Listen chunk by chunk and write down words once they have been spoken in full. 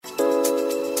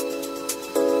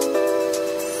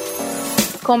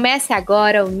Começa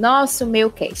agora o Nosso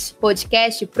Meio Cast,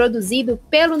 podcast produzido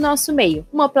pelo Nosso Meio,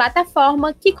 uma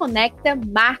plataforma que conecta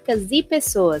marcas e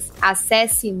pessoas.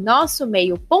 Acesse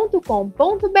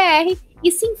nossomeio.com.br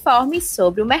e se informe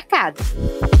sobre o mercado.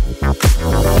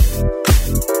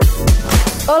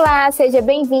 Olá, seja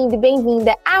bem-vindo e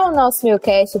bem-vinda ao Nosso Meio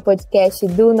Cast, o podcast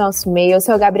do Nosso Meio. Eu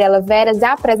sou a Gabriela Veras,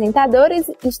 apresentadora,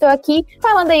 e estou aqui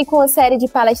falando aí com uma série de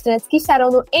palestrantes que estarão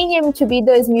no NM2B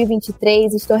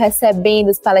 2023. Estou recebendo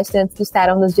os palestrantes que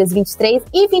estarão nos dias 23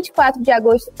 e 24 de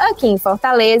agosto aqui em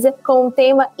Fortaleza, com o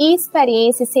tema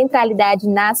Experiência e Centralidade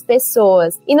nas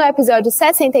Pessoas. E no episódio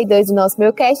 62 do Nosso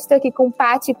Meio Cast, estou aqui com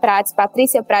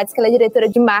Patrícia Prates, que ela é diretora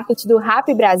de marketing do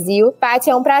Rappi Brasil. Paty,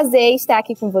 é um prazer estar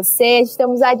aqui com você.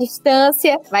 Estamos à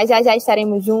distância, mas já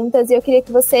estaremos juntas, e eu queria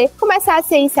que você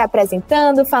começasse aí se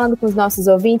apresentando, falando com os nossos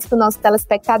ouvintes, com os nossos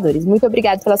telespectadores. Muito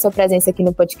obrigada pela sua presença aqui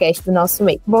no podcast do Nosso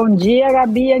Meio. Bom dia,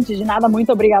 Gabi. Antes de nada,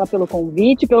 muito obrigada pelo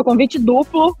convite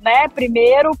duplo, né?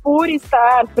 Primeiro, por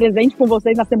estar presente com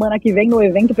vocês na semana que vem no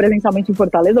evento presencialmente em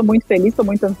Fortaleza. Muito feliz, estou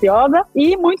muito ansiosa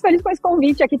e muito feliz com esse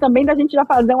convite aqui também da gente já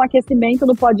fazer um aquecimento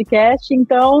no podcast.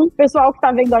 Então, pessoal que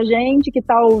está vendo a gente, que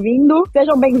está ouvindo,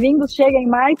 sejam bem-vindos, cheguem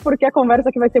mais, porque a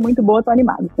conversa que vai ser muito boa, tô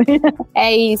animada.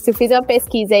 É isso, fiz uma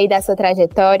pesquisa aí da sua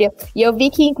trajetória e eu vi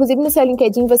que, inclusive, no seu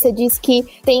LinkedIn você disse que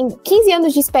tem 15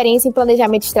 anos de experiência em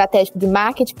planejamento estratégico de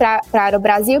marketing para o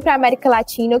Brasil e para a América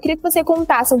Latina. Eu queria que você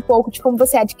contasse um pouco de como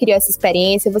você adquiriu essa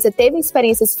experiência. Você teve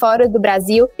experiências fora do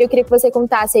Brasil e eu queria que você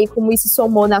contasse aí como isso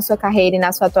somou na sua carreira e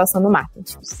na sua atuação no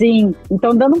marketing. Sim,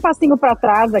 então dando um passinho para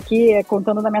trás aqui,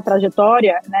 contando da minha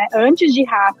trajetória, né? Antes de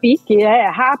Rappi, que é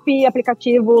Rappi,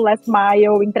 aplicativo Last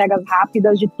Mile, entregas rápidas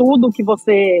de tudo que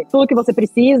você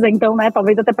precisa. Então, né,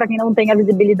 talvez até para quem não tenha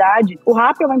visibilidade, o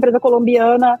Rappi é uma empresa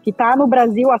colombiana que está no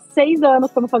Brasil há 6 anos,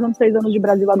 estamos fazendo 6 anos de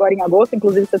Brasil agora em agosto,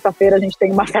 inclusive sexta-feira a gente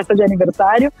tem uma festa de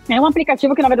aniversário. É um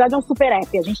aplicativo que na verdade é um super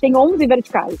app, a gente tem 11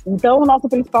 verticais, então o nosso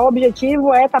principal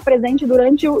objetivo é estar presente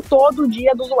durante todo o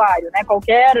dia do usuário, né,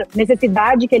 qualquer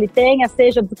necessidade que ele tenha,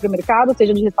 seja do supermercado,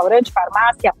 seja de restaurante,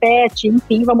 farmácia, pet,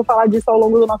 enfim, vamos falar disso ao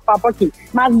longo do nosso papo aqui.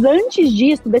 Mas antes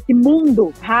disso, desse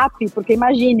mundo Rappi, porque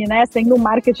imagine, né, sendo um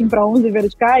marketing para 11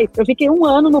 verticais, eu fiquei 1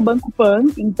 ano no Banco Pan,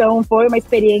 então foi uma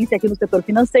experiência aqui no setor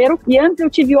financeiro, e antes eu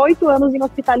tive 8 anos em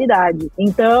hospitalidade.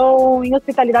 Então, em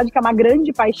hospitalidade, que é uma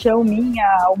grande paixão minha,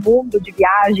 o mundo de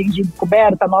viagem, de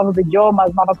descoberta, novos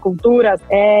idiomas, novas culturas,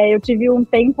 eu tive um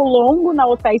tempo longo na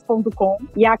Hotels.com,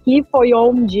 e aqui foi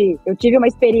onde eu tive uma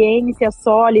experiência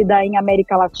sólida em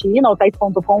América Latina,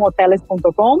 Hotels.com,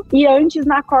 Hoteles.com, e antes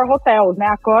na Core Hotels, né,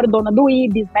 a Core dona do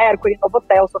Ibis, Mercury,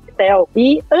 Novotel, Sofitel.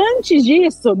 E antes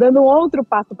disso, dando um outro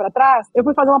passo para trás, eu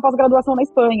fui fazer uma pós-graduação na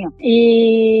Espanha.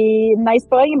 E na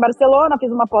Espanha, em Barcelona,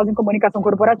 fiz uma pós em comunicação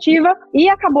corporativa, e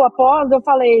acabou a pós, eu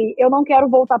falei, eu não quero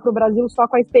voltar para o Brasil só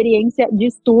com a experiência de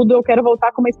estudo, eu quero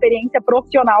voltar com uma experiência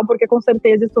profissional, porque com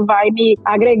certeza isso vai me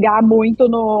agregar muito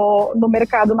no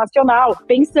mercado nacional,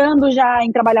 pensando já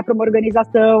em trabalhar para uma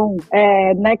organização,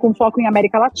 né, com foco em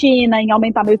América Latina, em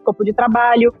aumentar meu escopo de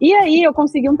trabalho. E aí eu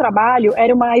consegui um trabalho,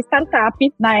 era uma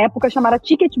startup, na época chamada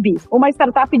TicketBiz, uma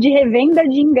startup de revenda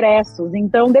de ingressos.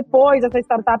 Então depois essa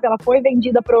startup ela foi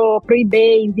vendida pro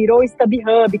eBay, virou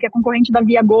StubHub, que é concorrente da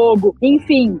Viagogo,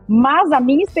 enfim. Mas a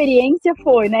minha experiência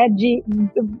foi, né,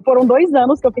 foram 2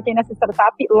 anos que eu fiquei nessa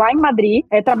startup lá em Madrid,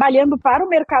 trabalhando para o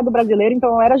mercado brasileiro.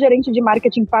 Então eu era gerente de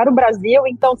marketing para o Brasil,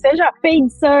 então seja paid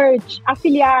search,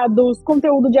 afiliados,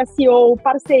 conteúdo de SEO,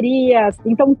 parcerias,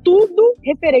 então tudo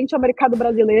referente ao mercado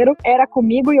brasileiro era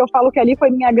comigo, e eu falo que ali foi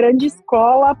minha grande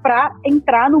escola para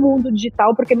entrar no mundo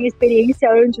digital, porque minha experiência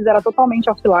antes era totalmente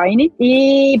offline.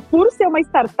 E por ser uma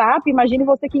startup, imagine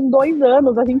você que em 2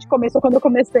 anos a gente começou, quando eu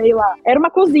comecei lá, era uma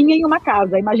cozinha em uma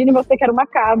casa. Imagine você que era uma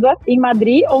casa em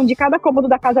Madrid, onde cada cômodo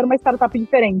da casa era uma startup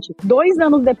diferente. 2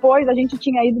 anos depois, a gente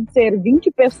tinha ido de ser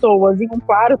 20 pessoas em um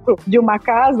quarto de uma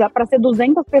casa para ser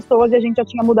 200 pessoas, e a gente já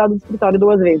tinha mudado de escritório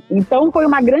 2 vezes. Então foi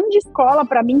uma grande escola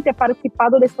para mim ter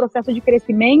participado desse processo de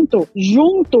crescimento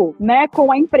junto, né,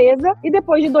 com a empresa. E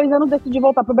depois de 2 anos decidi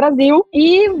voltar pro Brasil,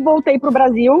 e voltei pro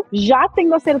Brasil já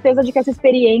tendo a certeza de que essa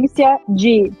experiência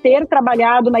de ter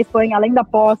trabalhado na Espanha, além da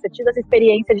pós, ter tido essa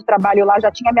experiência de trabalho lá,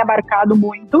 já tinha me abarcado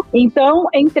muito. Então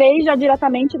entrei já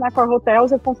diretamente na Core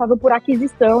Hotels, responsável por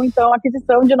aquisição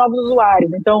de novos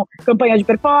usuários. Então campanha de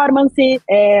performance,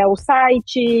 o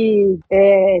site,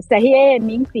 CRM,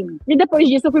 enfim. E depois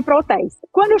disso eu fui para Hotéis.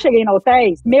 Quando eu cheguei na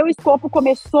Hotéis, meu escopo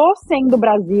começou sendo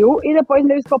Brasil, e depois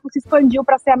meu escopo se expandiu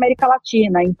para ser América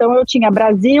Latina. né? Então eu tinha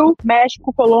Brasil,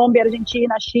 México, Colômbia,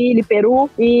 Argentina, Chile, Peru,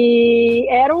 e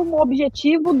era um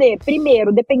objetivo de,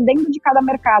 primeiro, dependendo de cada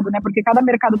mercado, né? Porque cada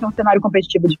mercado tem um cenário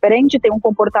competitivo diferente, tem um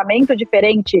comportamento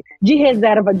diferente de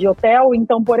reserva de hotel.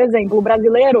 Então, por exemplo, o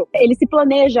brasileiro, ele se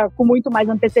planeja com muito mais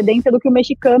antecedência do que o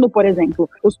mexicano, por exemplo.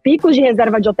 Os picos de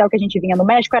reserva de hotel que a gente vinha no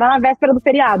México era na véspera do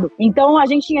feriado. Então, a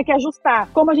gente tinha que ajustar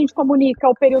como a gente comunica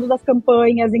o período das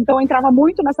campanhas. Então, eu entrava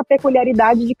muito nessa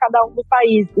peculiaridade de cada um dos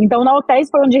países. Então, na Hotéis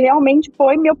foi onde realmente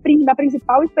foi minha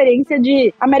principal experiência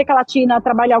de América Latina,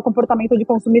 trabalhar o comportamento de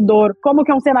consumidor, como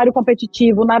que é um cenário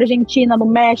competitivo na Argentina, no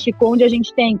México, onde a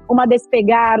gente tem uma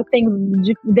Despegar,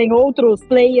 tem outros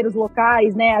players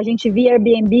locais, né? A gente via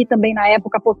Airbnb também na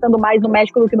época, apostando mais no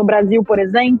México do que no Brasil, por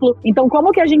exemplo. Então,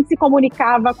 como que a gente se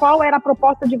comunicava, qual era a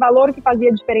proposta de valor que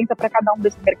fazia diferença para cada um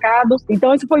desses mercados.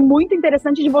 Então, isso foi muito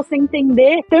interessante de você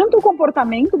entender tanto o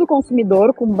comportamento do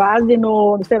consumidor, com base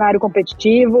no cenário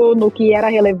competitivo, no que era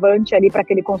relevante ali para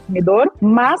aquele consumidor,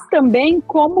 mas também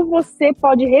como você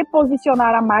pode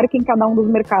reposicionar a marca em cada um dos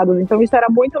mercados. Então, isso era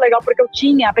muito legal, porque eu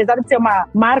tinha, apesar de ser uma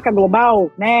marca global,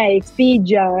 né,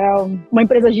 Expedia, é uma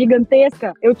empresa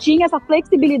gigantesca, eu tinha essa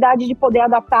flexibilidade de poder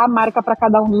adaptar a marca para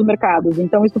cada um dos mercados.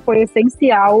 Então, isso foi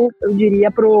essencial, eu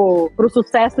diria, pro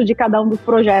sucesso de cada um dos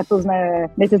projetos, né,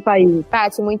 nesses países.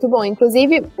 Paty, muito bom.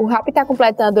 Inclusive, o Rappi está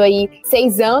completando aí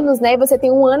 6 anos, né? E você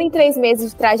tem 1 ano e 3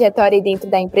 meses de trajetória aí dentro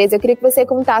da empresa. Eu queria que você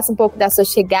contasse um pouco da sua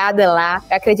chegada lá.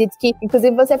 Eu acredito que,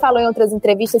 inclusive, você falou em outras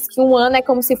entrevistas que 1 ano é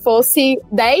como se fosse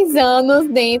 10 anos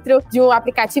dentro de um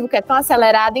aplicativo que é tão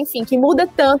acelerado, enfim, que muda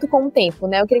tanto com o tempo,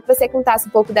 né? Eu queria que você contasse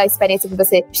um pouco da experiência que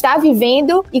você está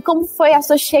vivendo e como foi a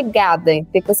sua chegada. Eu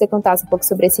queria que você contasse um pouco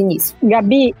sobre esse início.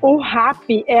 Gabi, o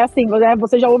Rappi é assim, né?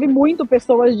 Você já ouve muito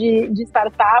pessoas de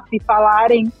startup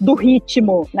falarem do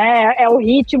ritmo, né? É o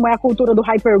ritmo, é a cultura do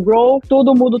hypergrowth,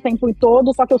 tudo muda o tempo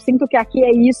todo, só que eu sinto que aqui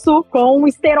é isso com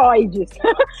esteroides.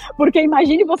 Porque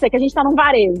imagine você que a gente tá num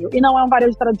varejo, e não é um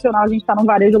varejo tradicional, a gente tá num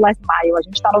varejo last mile, a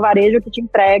gente tá no varejo que te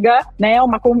entrega, né,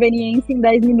 uma conveniência em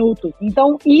 10 minutos.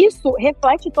 Então, isso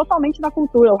reflete totalmente na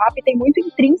cultura. O Rappi tem muito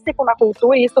intrínseco na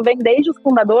cultura, e isso vem desde os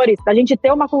fundadores, da gente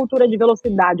ter uma cultura de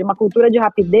velocidade, uma cultura de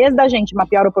rapidez, da gente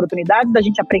mapear oportunidades, da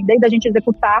gente aprender e da gente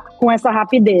executar com essa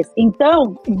rapidez.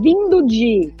 Então, vindo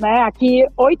de, né, aqui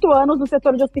 8 anos no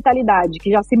setor de hospitalidade, que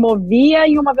já se movia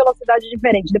em uma velocidade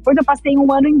diferente. Depois eu passei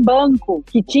 1 ano em banco,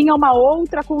 que tinha uma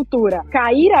outra cultura.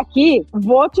 Cair aqui,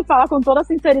 vou te falar com toda a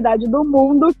sinceridade do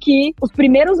mundo que os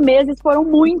primeiros meses foram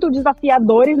muito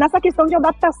desafiadores nessa questão de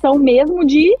adaptação mesmo,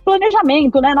 de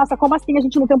planejamento, né? Nossa, como assim a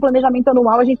gente não tem um planejamento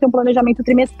anual, a gente tem um planejamento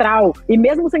trimestral. E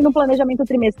mesmo sendo um planejamento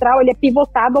trimestral, ele é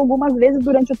pivotado algumas vezes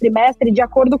durante o trimestre de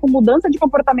acordo com mudança de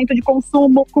comportamento de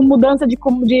consumo, com mudança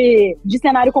de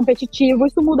cenário competitivo.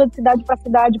 Isso muda de cidade para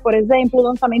cidade, por exemplo,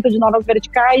 lançamento de novas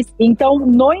verticais. Então,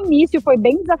 no início foi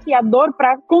bem desafiador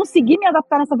para conseguir me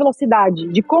adaptar nessa velocidade,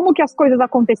 de como que as coisas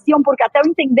aconteciam, porque até eu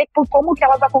entender por como que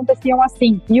elas aconteciam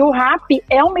assim. E o Rappi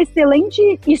é uma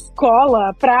excelente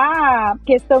escola para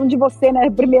questão de você, né,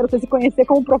 primeiro você se conhecer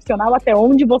como profissional, até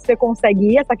onde você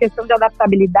consegue ir, essa questão de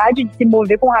adaptabilidade, de se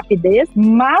mover com rapidez.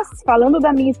 Mas, falando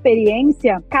da minha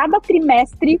experiência, cada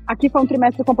trimestre, aqui foi um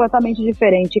trimestre completamente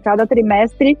diferente, cada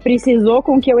trimestre precisou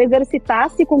com que eu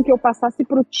exercitasse, com que eu passasse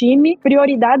para o time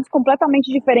prioridades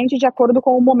completamente diferentes de acordo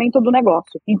com o momento do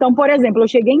negócio. Então, por exemplo, eu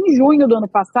cheguei em junho do ano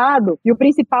passado e o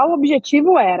principal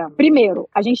objetivo era, primeiro,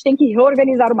 a gente tem que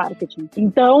reorganizar o marketing.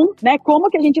 Então, né, como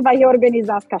que a gente vai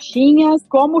reorganizar as caixinhas,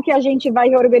 como que a gente vai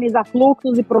reorganizar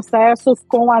fluxos e processos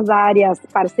com as áreas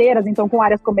parceiras, então com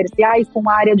áreas comerciais, com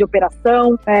a área de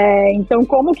operação, então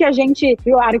como que a gente,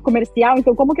 a área comercial,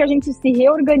 então como que a gente se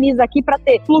reorganiza aqui para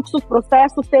ter fluxos,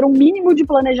 processos, ter um mínimo de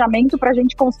planejamento para a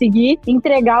gente conseguir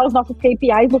entregar os nossos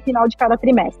KPIs no final de cada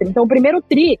trimestre. Então o primeiro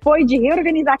tri foi de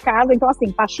reorganizar a casa, então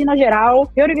assim, faxina geral,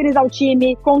 reorganizar o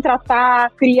time,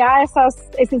 contratar, criar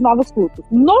esses novos fluxos.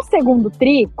 No segundo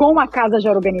tri, com a casa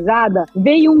já organizada,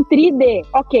 veio um tri de,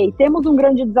 ok, temos um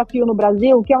grande desafio no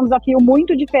Brasil, que é um desafio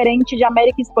muito diferente de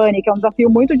América Hispânica, é um desafio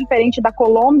muito diferente da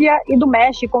Colômbia e do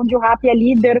México, onde o Rappi é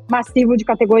líder massivo de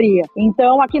categoria.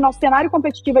 Então, aqui nosso cenário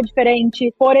competitivo é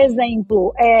diferente. Por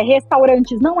exemplo,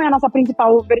 restaurantes não é a nossa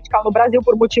principal vertical no Brasil,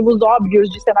 por motivos óbvios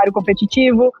de cenário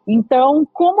competitivo. Então,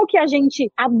 como que a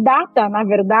gente adapta, na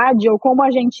verdade, ou como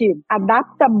a gente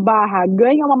adapta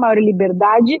ganha uma maior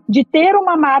liberdade de ter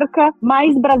uma marca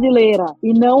mais brasileira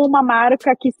e não uma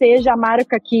marca que seja a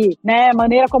marca que, né,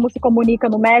 maneira como se comunica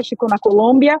no México, na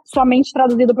Colômbia, somente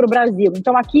traduzido para o Brasil.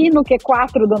 Então, aqui no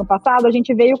Q4 do ano passado, a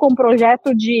gente veio com um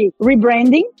projeto de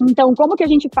rebranding. Então, como que a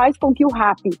gente faz com que o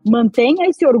Rappi mantenha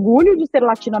esse orgulho de ser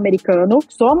latino-americano?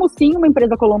 Somos, sim, uma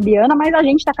empresa colombiana, mas a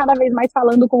gente está cada vez mais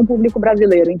falando com o público brasileiro.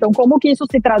 brasileiro. Então, como que isso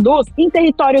se traduz em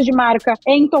territórios de marca,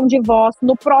 em tom de voz,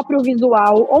 no próprio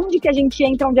visual, onde que a gente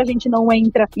entra, onde a gente não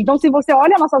entra. Então, se você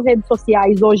olha nossas redes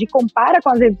sociais hoje e compara com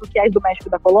as redes sociais do México,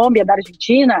 da Colômbia, da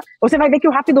Argentina, você vai ver que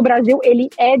o Rappi do Brasil, ele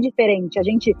é diferente. A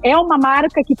gente é uma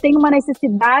marca que tem uma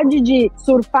necessidade de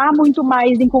surfar muito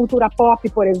mais em cultura pop,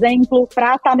 por exemplo,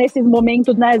 para estar nesses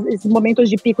momentos, né, esses momentos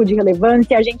de pico de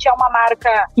relevância. A gente é uma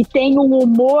marca que tem um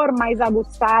humor mais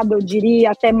aguçado, eu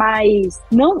diria, até mais,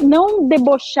 não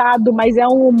debochado, mas é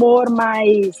um humor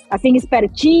mais, assim,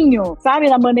 espertinho, sabe?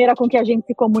 Na maneira com que a gente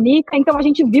se comunica. Então, a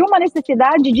gente viu uma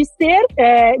necessidade de ser,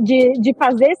 de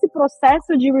fazer esse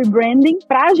processo de rebranding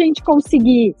para a gente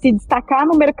conseguir se destacar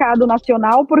no mercado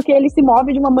nacional, porque ele se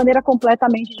move de uma maneira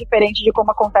completamente diferente de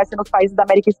como acontece nos países da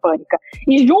América Hispânica.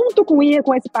 E junto com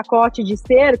esse pacote de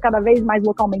ser cada vez mais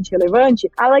localmente relevante,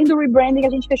 além do rebranding, a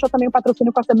gente fechou também o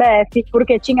patrocínio com a CBF,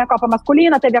 porque tinha a Copa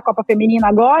masculina, teve a Copa feminina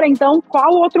agora, então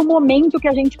qual outro momento que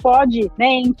a gente pode, né,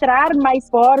 entrar mais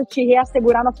forte e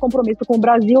reassegurar nosso compromisso com o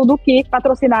Brasil do que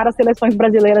patrocinar as seleções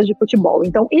brasileiras de futebol?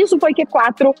 Então isso foi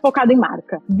Q4 focado em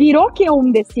marca. Virou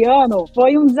Q1 desse ano,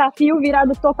 foi um desafio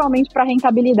virado totalmente para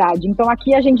rentabilidade. Então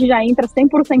aqui a gente já entra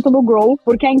 100% no grow,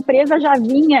 porque a empresa já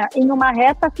vinha em uma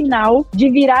reta final de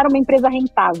virar uma empresa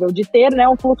rentável, de ter, né,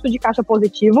 um fluxo de caixa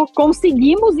positivo.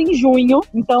 Conseguimos em junho,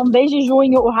 então desde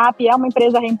junho o Rappi é uma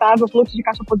empresa rentável, fluxo de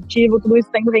caixa positivo, tudo isso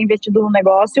sendo reinvestido no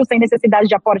negócio, sem necessidade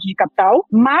de aporte de capital.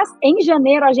 Mas em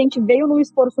janeiro a gente veio num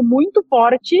esforço muito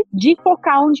forte de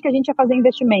focar onde que a gente ia fazer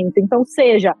investimento. Então,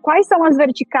 seja, quais são as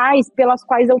verticais pelas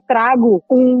quais eu trago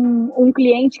um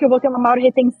cliente que eu vou ter uma maior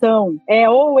retenção?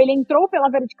 Ou ele entrou pela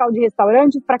vertical de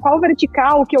restaurantes, para qual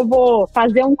vertical que eu vou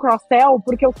fazer um cross-sell,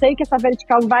 porque eu sei que essa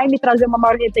vertical vai me trazer uma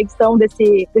maior retenção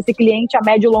desse cliente a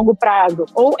médio e longo prazo.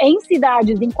 Ou em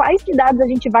cidades, em quais cidades a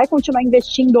gente vai continuar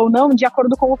investindo ou não, de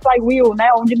acordo com o flywheel, né?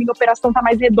 Onde minha operação está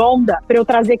mais redonda para eu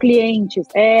trazer clientes.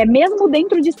 Mesmo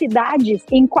dentro de cidades,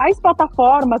 em quais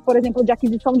plataformas, por exemplo, de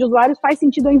aquisição de usuários, faz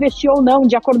sentido eu investir ou não,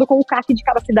 de acordo com o CAC de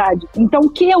cada cidade. Então,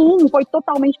 Q1 foi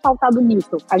totalmente pautado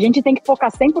nisso. A gente tem que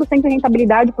focar 100% em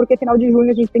rentabilidade, porque final de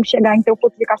junho a gente tem que chegar em ter um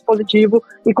fluxo de caixa positivo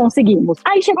e conseguimos.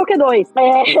 Aí chegou Q2.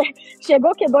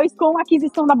 Chegou Q2 com a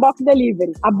aquisição da Box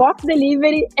Delivery. A Box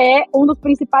Delivery é um dos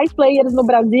principais players no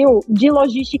Brasil de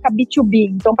logística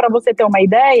B2B. Então, para você ter uma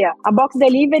ideia, a Box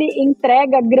Delivery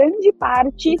entrega grande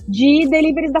parte de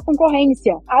deliveries da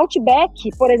concorrência. A Outback,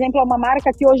 por exemplo, é uma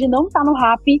marca que hoje não está no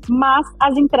Rappi, mas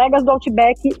as entregas do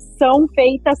Outback são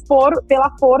feitas pela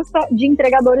força de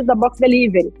entregadores da Box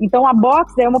Delivery. Então, a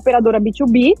Box é uma operadora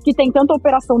B2B que tem tanto a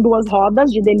operação 2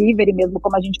 rodas, de delivery mesmo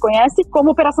como a gente conhece,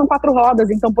 como operação 4 rodas.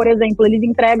 Então, por exemplo, eles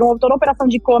entregam toda a operação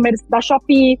de e-commerce da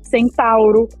Shopee,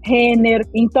 Centauro, Renner.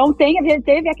 Então,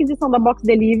 teve a aquisição da Box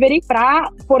Delivery para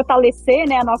fortalecer,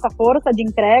 né, a nossa força de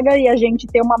entrega e a gente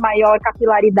ter uma maior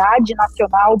capilaridade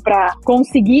nacional para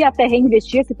conseguir até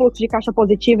reinvestir esse fluxo de caixa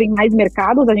positivo em mais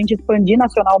mercados, a gente expandir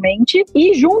nacionalmente.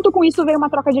 E junto com isso veio uma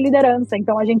troca de liderança.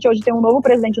 Então, a gente hoje tem um novo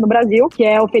presidente no Brasil, que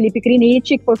é o Felipe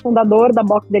Criniti, que foi fundador da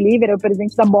Box Delivery, é o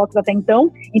presidente da Box até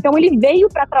então. Então, ele veio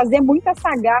para trazer muita essa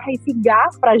garra, esse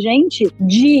gás pra gente,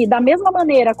 da mesma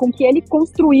maneira com que ele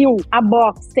construiu a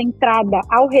Box centrada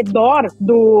ao redor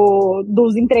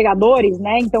dos entregadores,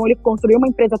 né? Então, ele construiu uma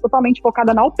empresa totalmente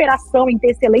focada na operação, em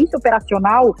ter excelência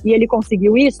operacional, e ele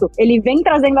conseguiu isso. Ele vem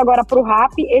trazendo agora pro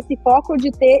Rappi esse foco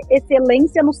de ter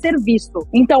excelência no serviço.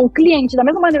 Então, o cliente, da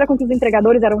mesma maneira com que os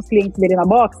entregadores eram os clientes dele na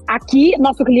Box, aqui,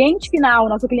 nosso cliente final,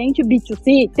 nosso cliente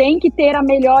B2C, tem que ter a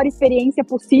melhor experiência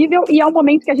possível, e é o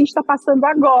momento que a gente está passando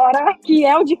agora, que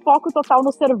é o de foco total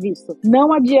no serviço.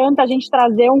 Não adianta a gente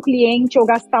trazer um cliente ou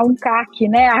gastar um CAC,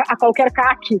 né, a qualquer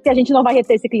CAC, se a gente não vai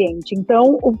reter esse cliente.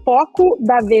 Então, o foco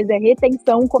da vez é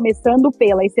retenção, começando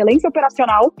pela excelência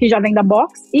operacional, que já vem da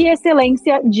Box, e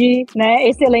excelência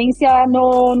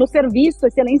no serviço,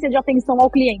 excelência de atenção ao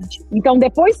cliente. Então,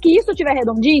 depois que isso estiver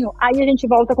redondinho, aí a gente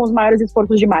volta com os maiores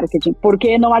esforços de marketing,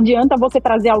 porque não adianta você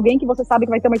trazer alguém que você sabe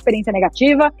que vai ter uma experiência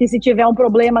negativa, que se tiver um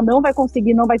problema não vai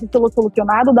ser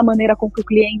solucionado da maneira com que o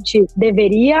cliente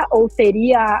deveria ou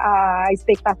teria a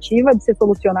expectativa de ser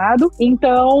solucionado.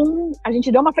 Então, a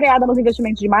gente deu uma freada nos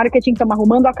investimentos de marketing, estamos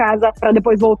arrumando a casa para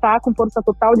depois voltar com força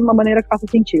total de uma maneira que faça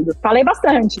sentido. Falei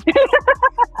bastante.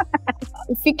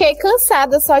 Fiquei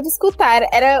cansada só de escutar.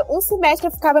 Era um semestre,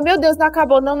 eu ficava, meu Deus, não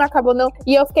acabou não.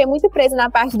 E eu fiquei muito presa na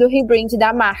parte do rebrand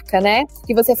da marca, né?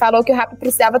 Que você falou que o Rappi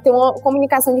precisava ter uma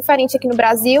comunicação diferente aqui no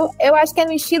Brasil. Eu acho que é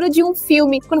no estilo de um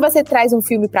filme. Quando você traz um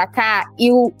filme pra cá e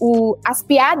as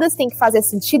piadas têm que fazer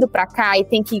sentido pra cá e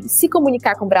tem que se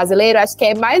comunicar com o brasileiro, acho que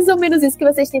é mais ou menos isso que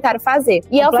vocês tentaram fazer.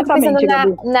 E eu fico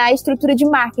pensando na estrutura de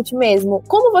marketing mesmo.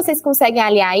 Como vocês conseguem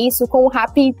aliar isso com o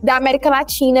Rappi da América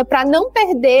Latina pra não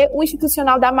perder o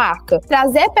institucional da marca?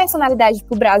 Trazer personalidade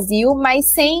pro Brasil,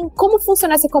 mas sem como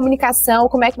funciona essa comunicação,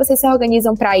 como é que vocês se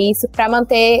organizam pra isso, pra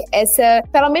manter essa,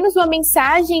 pelo menos uma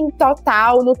mensagem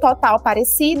no total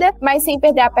parecida, mas sem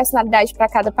perder a personalidade pra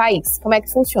cada país. Como é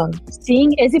que funciona? Sim,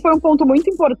 esse foi um ponto muito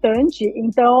importante.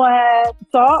 Então,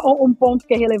 só um ponto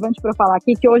que é relevante para eu falar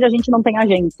aqui, que hoje a gente não tem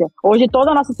agência. Hoje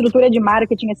toda a nossa estrutura de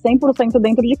marketing é 100%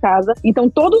 dentro de casa. Então,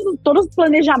 todos os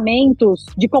planejamentos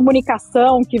de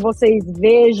comunicação que vocês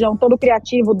vejam, todo o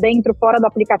criativo dentro, fora do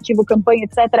aplicativo, campanha,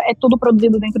 etc., é tudo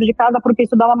produzido dentro de casa, porque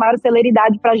isso dá uma maior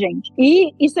celeridade pra gente.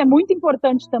 E isso é muito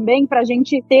importante também pra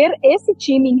gente ter esse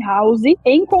time in-house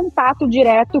em contato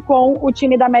direto com o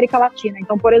time da América Latina.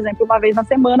 Então, por exemplo, uma vez na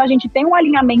semana, a gente tem um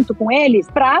alinhamento com eles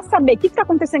pra saber o que tá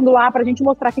acontecendo lá, pra gente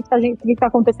mostrar o que tá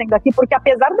acontecendo aqui, porque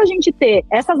apesar da gente ter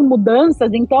essas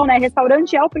mudanças, então, né,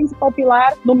 restaurante é o principal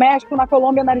pilar no México, na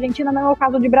Colômbia, na Argentina, não é o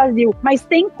caso de Brasil. Mas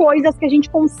tem coisas que a gente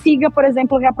consiga, por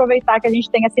exemplo, reaproveitar, que a gente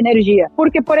tenha sinergia.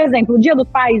 Porque, por exemplo, o Dia dos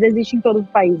Pais existe em todos os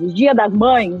países. Dia das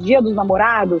Mães, Dia dos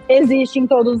Namorados, existe em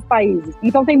todos os países.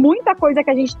 Então, tem muita coisa que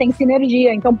a gente tem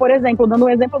sinergia. Então, por exemplo, dando um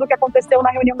exemplo do que aconteceu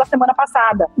na reunião da semana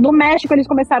passada. No México, eles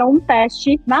começaram um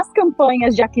teste nas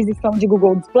campanhas de aquisição de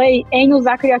Google Display em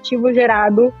usar criativo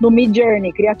gerado no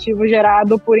Midjourney, criativo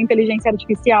gerado por inteligência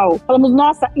artificial. Falamos,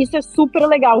 nossa, isso é super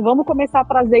legal, vamos começar a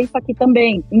trazer isso aqui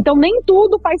também. Então, nem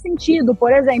tudo faz sentido.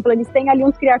 Por exemplo, eles têm ali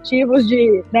uns criativos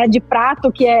de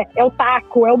prato que é o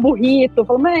taco, é o burrito.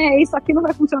 Falamos, isso aqui não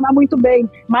vai funcionar muito bem.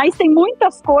 Mas tem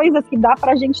muitas coisas que dá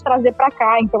pra gente trazer pra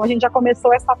cá. Então, a gente já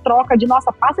começou essa troca de,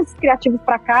 nossa, passa esses criativos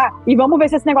pra cá e vamos ver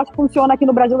se esse negócio funciona aqui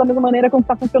no Brasil da mesma maneira como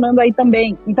tá funcionando aí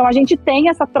também. Então, a gente tem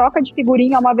essa troca de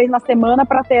figurinha uma vez na semana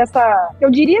pra ter essa... Eu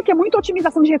diria que é muito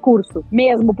otimização de recurso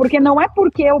mesmo, porque não é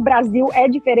porque o Brasil é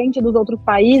diferente dos outros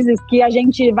países que a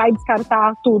gente vai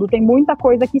descartar tudo. Tem muita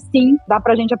coisa que sim, dá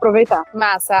pra gente aproveitar.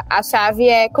 Massa, a chave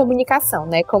é comunicação,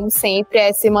 né? Como sempre,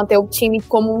 é se manter o time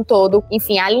como um todo,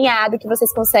 enfim, alinhado, que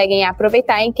vocês conseguem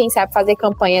aproveitar e, quem sabe, fazer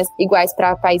campanhas iguais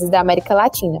para países da América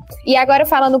Latina. E agora,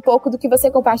 falando um pouco do que você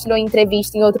compartilhou em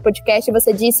entrevista em outro podcast,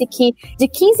 você disse que de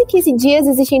 15 em 15 dias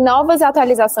existem novas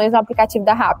atualizações no aplicativo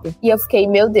da Rappi. E eu fiquei,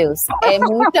 meu Deus, é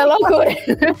muita loucura.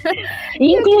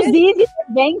 Inclusive,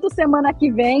 evento semana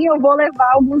que vem, eu vou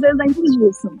levar alguns exemplos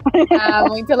disso. Ah,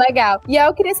 muito legal. E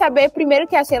eu queria saber, primeiro,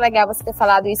 que achei legal você ter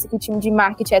falado isso, que o time de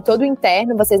marketing é todo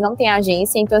interno, vocês não têm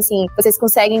agência, então assim, vocês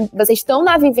estão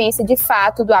na vivência de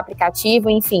fato do aplicativo,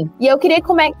 enfim. E eu queria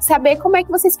saber como é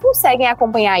que vocês conseguem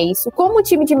acompanhar isso, como o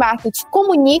time de marketing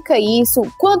comunica isso,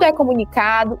 quando é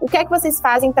comunicado, o que é que vocês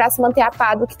fazem para se manter a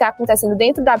par do que está acontecendo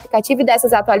dentro do aplicativo e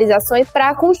dessas atualizações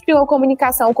para construir uma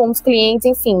comunicação com os clientes,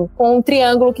 enfim, com um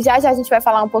triângulo que já a gente vai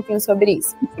falar um pouquinho sobre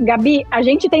isso. Gabi, a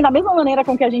gente tem, da mesma maneira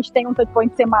com que a gente tem um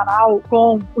touchpoint semanal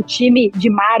com o time de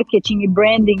marketing e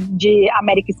branding de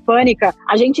América Hispânica,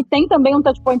 a gente tem também um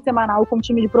touchpoint semanal com o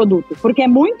time de produto, porque é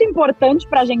muito importante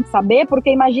pra gente saber,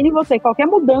 porque imagine você, qualquer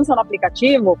mudança no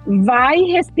aplicativo vai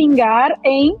respingar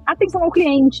em atenção ao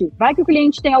cliente. Vai que o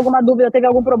cliente tem alguma dúvida, teve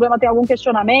algum problema, tem algum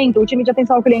questionamento, o time de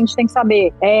atenção ao cliente tem que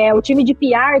saber. O time de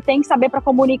PR tem que saber para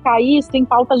comunicar isso em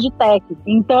pautas de tech.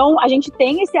 Então, a gente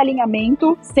tem esse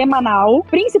alinhamento semanal,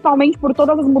 principalmente por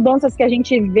todas as mudanças que a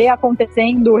gente vê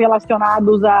acontecendo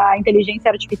relacionados à inteligência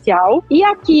artificial. E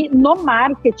aqui no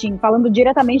marketing, falando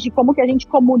diretamente de como que a gente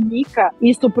comunica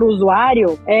isso para o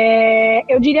usuário,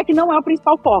 eu diria que não é o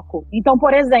principal foco. Então,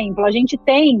 por exemplo, a gente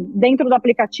tem, dentro do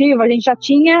aplicativo, a gente já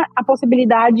tinha a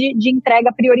possibilidade de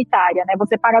entrega prioritária, né?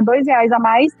 Você paga R$2 a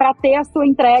mais para ter a sua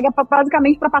entrega,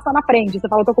 basicamente para passar na frente. Você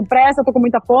fala, eu tô com pressa, eu tô com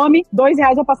muita fome, R$2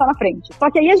 eu vou passar na frente. Só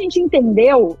que aí a gente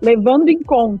entendeu, levando em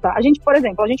conta, a gente, por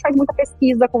exemplo, a gente faz muita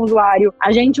pesquisa com o usuário,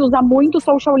 a gente usa muito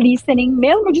social listening,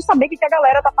 mesmo de saber o que a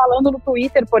galera tá falando no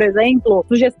Twitter, por exemplo,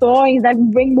 sugestões, né,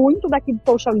 vem muito daqui do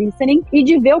social listening, e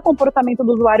de ver o comportamento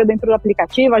do usuário dentro do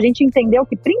aplicativo, a gente entendeu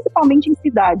que, principalmente em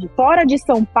cidade, fora de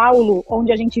São Paulo,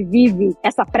 onde a gente vive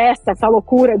essa pressa, essa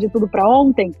loucura de tudo pra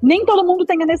ontem, nem todo mundo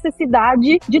tem a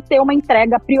necessidade de ter uma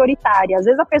entrega prioritária. Às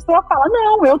vezes a pessoa fala,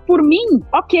 não, por mim,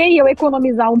 ok, eu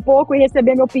economizar um pouco e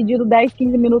receber meu pedido 10,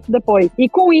 15 minutos depois. E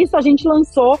com isso a gente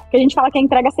lançou, que a gente fala que é a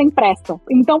entrega sem pressa.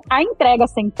 Então, a entrega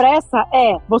sem pressa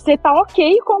você tá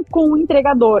ok com o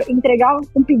entregador entregar entregar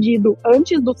um pedido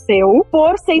antes do seu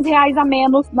por R$6 a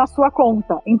menos na sua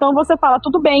conta. Então você fala,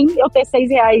 tudo bem eu ter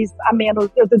R$6 a menos,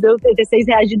 eu ter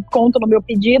R$6 de desconto no meu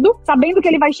pedido, sabendo que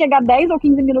ele vai chegar 10 ou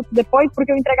 15 minutos depois,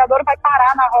 porque o entregador vai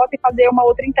parar na rota e fazer uma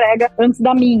outra entrega antes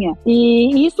da minha.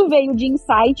 E isso veio de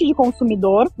insight de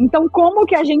consumidor. Então, como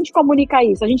que a gente comunica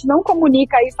isso? A gente não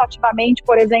comunica isso ativamente,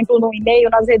 por exemplo, no e-mail,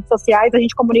 nas redes sociais, a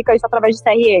gente comunica isso através de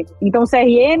CRM. Então, o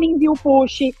CRM envia o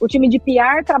push, o time de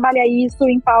PR trabalha isso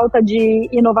em pauta de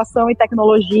inovação e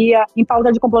tecnologia, em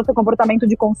pauta de comportamento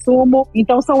de consumo.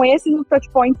 Então, são esses os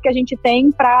touchpoints que a gente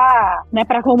tem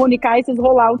para comunicar esses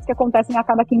rollouts que acontecem a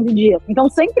cada 15 dias. Então,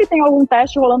 sempre tem algum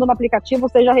teste rolando no aplicativo,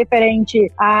 seja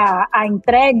referente à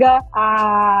entrega,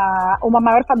 para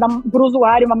o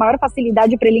usuário, uma maior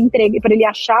facilidade para ele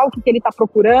achar o que ele está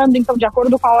procurando. Então, de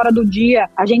acordo com a hora do dia,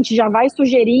 a gente já vai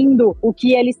sugerindo o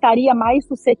que ele estaria mais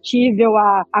suscetível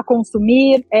a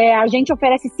consumir. A gente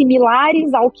oferece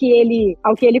similares ao que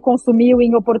ele consumiu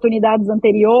em oportunidades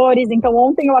anteriores. Então,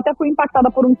 ontem eu até fui impactada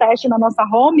por um teste na nossa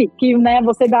home, que, né,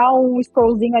 você dá um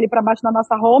scrollzinho ali para baixo na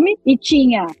nossa home e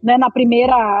tinha, né, na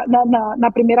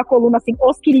primeira coluna, assim,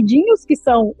 os queridinhos, que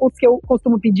são os que eu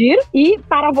costumo pedir, e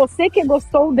para você que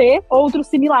gostou de outros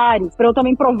similares, para eu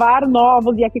também provar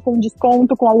novos e aqui com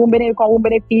desconto, com algum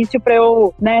benefício, para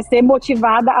eu, né, ser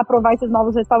motivada a provar esses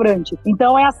novos restaurantes.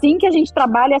 Então é assim que a gente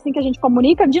trabalha, é assim que a gente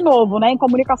comunica, de novo, né, em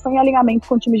comunicação e alinhamento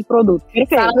com o time de produto.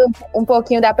 Perfeito. Falando um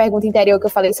pouquinho da pergunta anterior que eu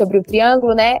falei sobre o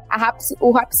triângulo, né,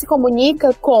 o Rappi se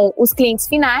comunica com os clientes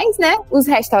finais, né, os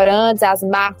restaurantes, as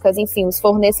marcas, enfim, os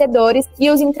fornecedores e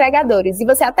os entregadores. E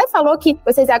você até falou que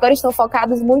vocês agora estão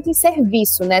focados muito em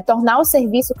serviço, né, tornar o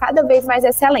serviço cada vez mais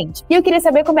excelente. E eu queria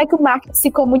saber como é que o marketing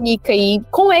se comunica aí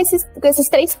com esses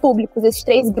três públicos, esses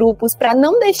três grupos, para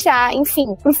não deixar,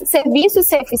 enfim, para o serviço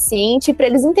ser eficiente, para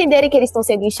eles entenderem que eles estão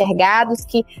sendo enxergados,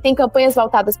 que tem campanhas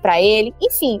voltadas para ele.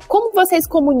 Enfim, como vocês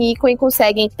comunicam e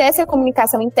conseguem ter essa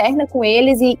comunicação interna com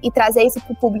eles e trazer isso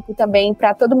para o público também,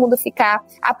 para todo mundo ficar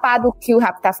a par do que o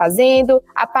Rappi está fazendo,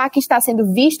 a par que está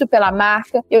sendo visto pela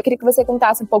marca. Eu queria que você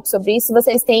contasse um pouco sobre isso.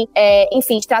 Vocês têm,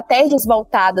 enfim, estratégias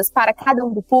voltadas para cada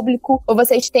um do público, ou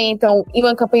vocês tentam, em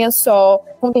uma campanha só,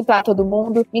 contemplar todo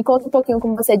mundo? Me conta um pouquinho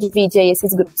como você divide aí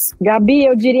esses grupos. Gabi,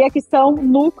 eu diria que são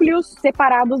núcleos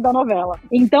separados da novela.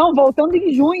 Então, voltando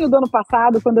em junho do ano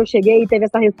passado, quando eu cheguei e teve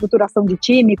essa reestruturação de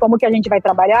time, como que a gente vai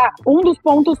trabalhar, um dos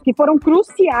pontos que foram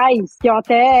cruciais, que eu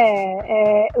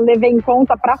até levei em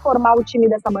conta para formar o time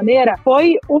dessa maneira,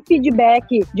 foi o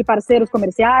feedback de parceiros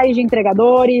comerciais, de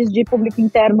entregadores, de público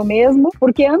interno mesmo,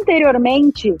 porque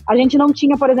anteriormente a gente não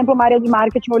tinha, por exemplo, uma área de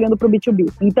marketing olhando para o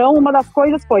B2B. Então, uma das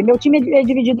coisas foi, meu time é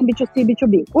dividido em B2C e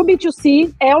B2B. O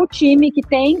B2C é o time que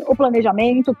tem o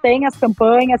planejamento, tem as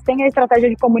campanhas, tem a estratégia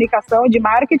de comunicação e de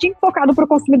marketing focado para o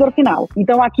consumidor final.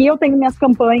 Então, aqui eu tenho minhas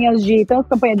campanhas tanto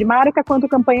campanha de marca quanto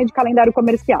campanha de calendário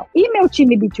comercial. E meu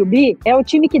time B2B é o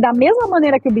time que, da mesma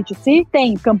maneira que o B2C,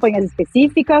 tem campanhas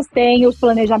específicas, tem os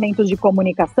planejamentos de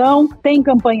comunicação, tem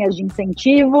campanhas de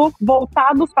incentivo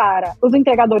voltados para os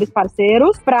entregadores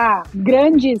parceiros, para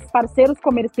grandes parceiros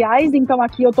comerciais. Então,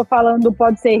 aqui eu tô falando,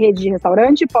 pode ser rede de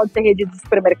restaurante, pode ser rede de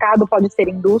supermercado, pode ser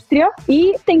indústria.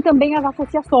 E tem também as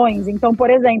associações. Então, por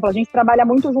exemplo, a gente trabalha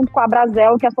muito junto com a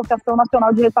Abrazel, que é a Associação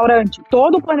Nacional de Restaurante.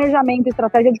 Todo o planejamento e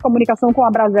estratégia de comunicação com a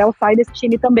Abrazel sai desse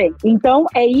time também. Então,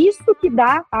 é isso que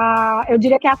dá eu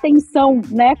diria que a atenção,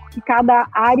 né, que cada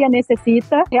área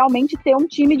necessita, realmente ter um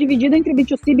time dividido entre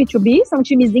B2C e B2B, são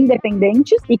times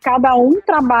independentes, e cada um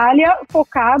trabalha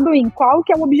focado em qual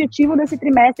que é o objetivo desse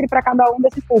trimestre para cada um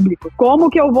desses públicos. Como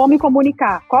que eu vou me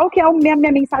comunicar? Qual que é a minha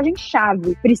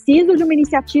mensagem-chave? Preciso de uma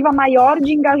iniciativa maior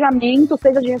de engajamento,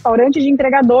 seja de restaurantes, de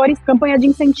entregadores, campanha de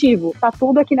incentivo. Tá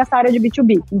tudo aqui nessa área de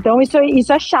B2B. Então, isso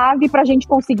é chave para a gente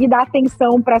conseguir dar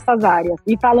atenção para essas áreas.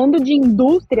 E falando de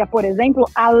indústria, por exemplo,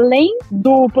 além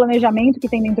do planejamento que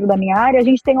tem dentro da minha área, a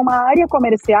gente tem uma área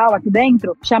comercial aqui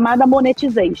dentro chamada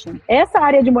monetization. Essa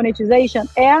área de monetization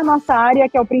é a nossa área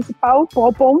que é o principal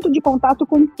ponto de contato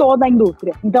com toda a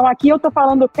indústria. Então, aqui eu tô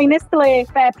falando, tem Nestlé,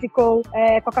 PepsiCo,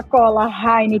 Coca-Cola,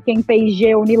 Heineken,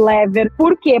 P&G, Unilever.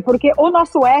 Por quê? Porque o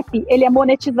nosso app, ele é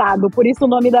monetizado, por isso o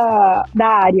nome da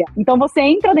área. Então, você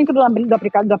entra dentro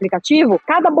do aplicativo,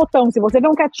 cada botão, se você vê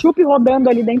um ketchup rodando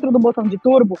ali dentro do botão de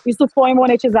turbo, isso foi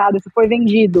monetizado, isso foi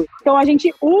vendido. Então, a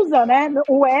gente usa, né,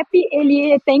 o app,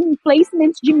 ele tem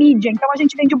placements de mídia. Então, a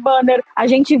gente vende banner, a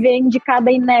gente vende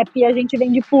cada in-app, a gente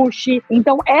vende push.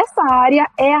 Então, essa área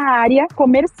é a área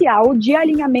comercial de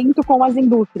alinhamento com as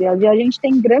indústrias. E a gente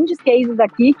tem grandes cases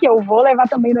aqui, que eu vou levar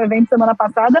também no evento semana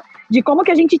passada, de como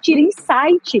que a gente tira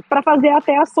insight para fazer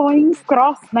até ações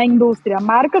cross na indústria.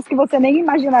 Marcas que você nem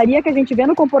imaginaria, que a gente vê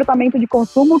no comportamento de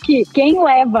consumo, que quem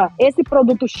leva esse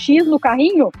produto X no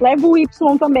carrinho, leva o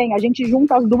Y também. A gente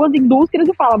junta as duas indústrias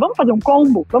e fala, vamos fazer um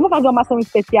combo? Vamos fazer uma ação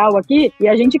especial aqui? E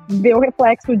a gente vê o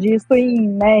reflexo disso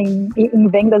em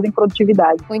vendas, em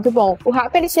produtividade. Muito bom. O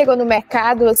Rappi, ele chegou no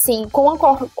mercado, assim, com a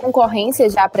concorrência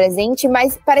já presente,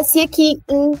 mas parecia que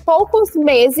em poucos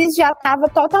meses já estava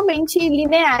totalmente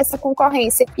linear essa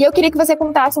concorrência. E eu queria que você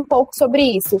contasse um pouco sobre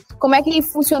isso. Como é que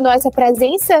funcionou essa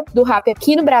presença do Rappi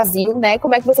aqui no Brasil, né?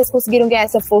 Como é que vocês conseguiram ganhar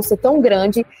essa força tão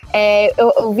grande?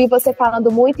 Eu vi você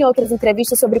falando muito em outras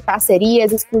entrevistas sobre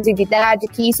parcerias, exclusividade,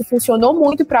 que isso funcionou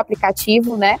muito para o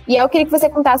aplicativo, né? E eu queria que você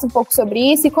contasse um pouco sobre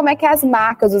isso e como é que as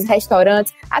marcas, os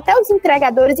restaurantes, até os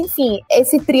entregadores, enfim,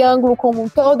 esse triângulo como um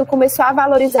todo começou a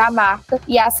valorizar a marca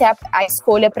e a ser a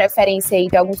escolha, a preferência aí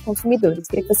de alguns consumidores.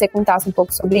 Queria que você contasse um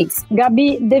pouco sobre isso.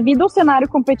 Gabi, devido ao cenário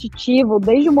competitivo,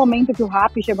 desde o momento que o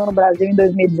Rappi chegou no Brasil em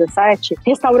 2017,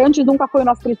 restaurantes nunca foi o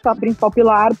nosso principal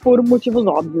pilar por motivos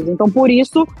óbvios. Então, por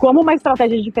isso, como uma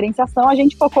estratégia de diferenciação, a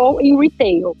gente focou em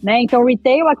retail, né? Então,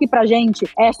 retail aqui pra gente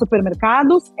é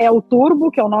supermercados, é o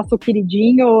Turbo, que é o nosso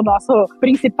queridinho, o nosso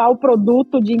principal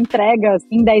produto de entregas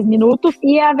em 10 minutos,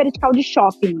 e é a vertical de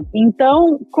shopping.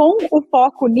 Então, com o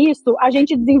foco nisso, a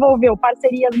gente desenvolveu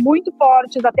parcerias muito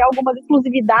fortes, até algumas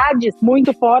exclusividades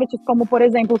muito fortes, como, por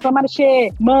exemplo, o Samarché,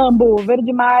 Mambo,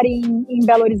 Verde Mar em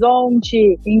Belo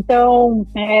Horizonte, então,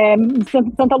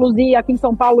 Santa Luzia, aqui em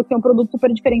São Paulo, que tem um produto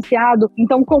super diferenciado.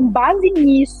 Então, com base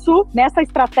nisso, nessa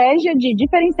estratégia de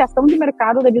diferenciação de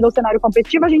mercado devido ao cenário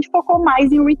competitivo, a gente focou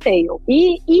mais em retail.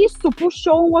 E isso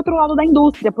puxou um outro lado da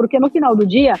indústria, porque no final do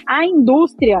dia, a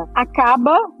indústria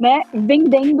acaba, né,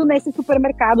 vendendo nesses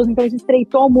supermercados. Então, isso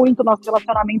estreitou muito o nosso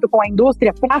relacionamento com a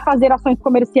indústria para fazer ações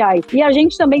comerciais. E a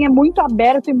gente também é muito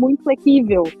aberto e muito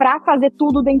flexível para fazer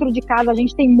tudo dentro de casa. A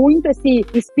gente tem muito esse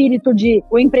espírito de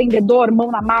o empreendedor, mão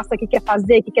na massa, que quer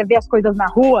fazer, que quer ver as coisas na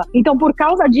rua. Então, por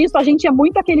causa disso, a gente é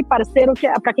muito aquele parceiro que,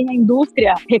 para quem a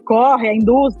indústria recorre, a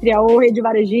indústria ou rede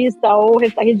varejista ou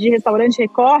rede de restaurante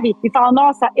recorre e fala,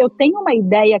 nossa, eu tenho uma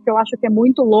ideia que eu acho que é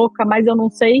muito louca, mas eu não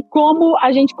sei como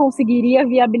a gente conseguiria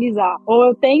viabilizar. Ou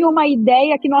eu tenho uma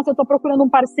ideia que, nossa, eu tô procurando um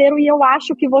parceiro e eu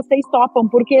acho que vocês topam,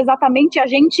 porque exatamente a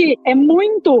gente é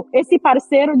muito esse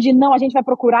parceiro de não, a gente vai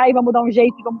procurar e vamos dar um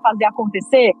jeito e vamos fazer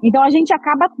acontecer. Então a gente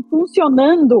acaba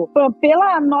funcionando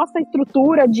pela nossa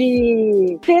estrutura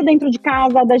de ser dentro de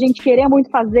casa, da gente querer muito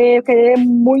fazer, querer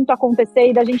muito acontecer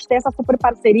e da gente ter essa super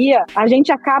parceria, a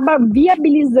gente acaba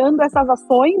viabilizando essas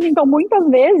ações. Então muitas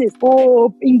vezes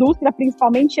a indústria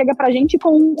principalmente chega pra gente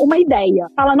com uma ideia.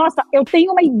 Fala, nossa, eu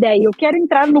tenho uma ideia, eu quero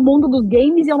entrar no mundo dos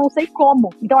games e eu não sei como.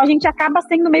 Então a gente acaba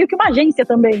sendo meio que uma agência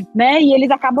também, né? E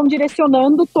eles acabam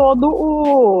direcionando todo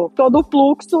o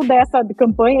fluxo dessa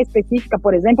campanha específica,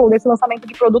 por exemplo, ou desse lançamento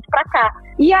de produto para cá.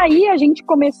 E aí a gente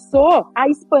começou a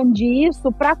expandir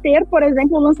isso para ter, por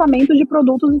exemplo, o lançamento de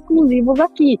produtos exclusivos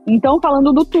aqui. Então,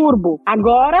 falando do Turbo,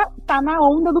 agora tá na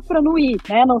onda do Franui,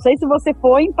 né? Não sei se você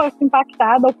foi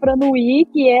impactada ao Franui,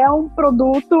 que é um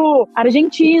produto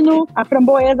argentino, a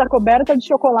framboesa coberta de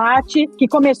chocolate, que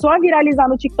começou a viralizar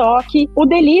no TikTok. O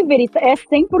delivery é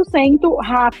 100%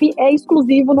 Rappi, é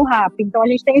exclusivo no Rappi. Então, a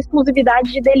gente tem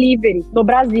exclusividade de delivery no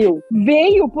Brasil.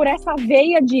 Veio por essa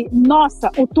veia de, nossa,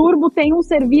 o Turbo tem um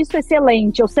serviço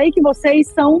excelente. Eu sei que vocês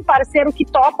são um parceiro que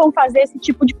topam fazer esse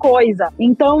tipo de coisa.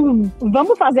 Então,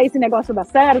 vamos fazer esse negócio dar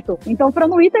certo? Então, o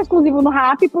Franui tá exclusivo no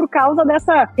Rappi por causa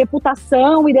dessa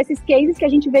reputação e desses cases que a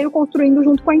gente veio construindo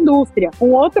junto com a indústria.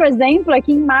 Um outro exemplo é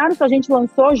que em março a gente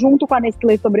lançou, junto com a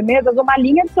Nestlé Sobremesas, uma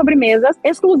linha de sobremesas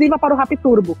exclusiva para o Rappi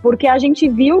Turbo, porque a gente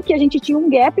viu que a gente tinha um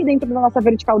gap dentro da nossa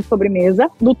vertical de sobremesa,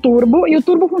 do Turbo, e o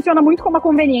Turbo funciona muito como uma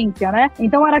conveniência, né?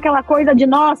 Então era aquela coisa de,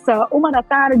 nossa,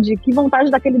 1h, que vontade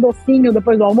daquele docinho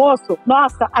depois do almoço.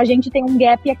 Nossa, a gente tem um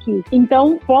gap aqui.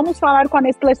 Então, fomos falar com a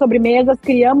Nestlé Sobremesas,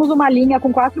 criamos uma linha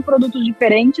com 4 produtos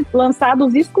diferentes,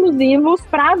 lançados exclusivos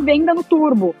para venda no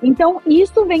Turbo. Então,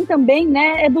 isso vem também,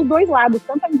 né, é dos dois lados.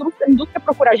 Tanto a indústria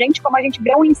procura a gente, como a gente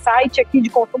vê um insight aqui de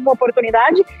consumo, uma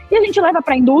oportunidade, e a gente leva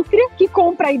para a indústria, que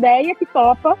compra a ideia, que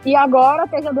topa. E agora,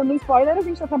 até já dando um spoiler, a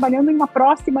gente está trabalhando em uma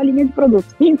próxima linha de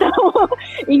produtos.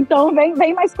 Então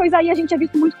vem mais coisa aí. A gente é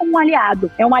visto muito como um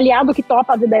aliado. É um aliado que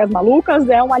topa as ideias malucas,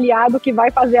 é um aliado que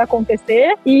vai fazer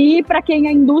acontecer. E para quem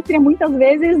a indústria muitas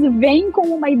vezes vem com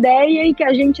uma ideia e que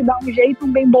a gente dá um jeito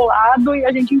bem bolado e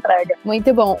a gente entrega.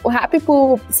 Muito bom. O Rappi,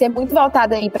 por ser muito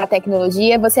voltado aí para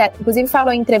tecnologia, você inclusive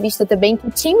falou em entrevista também que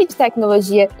o time de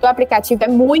tecnologia do aplicativo é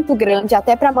muito grande,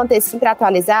 até para manter sempre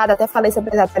atualizado. Até falei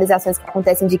sobre as atualizações que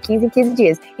acontecem de 15 em 15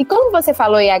 dias. E como você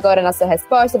falou aí agora na sua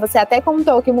resposta, você até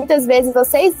contou que muitas muitas vezes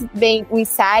vocês veem o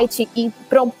insight e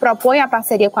propõem a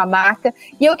parceria com a marca.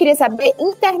 E eu queria saber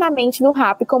internamente no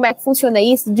Rappi como é que funciona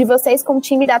isso de vocês com o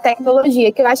time da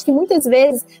tecnologia, que eu acho que muitas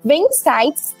vezes vem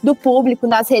insights do público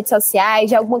nas redes sociais,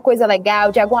 de alguma coisa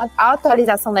legal, de alguma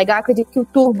atualização legal. Eu acredito que o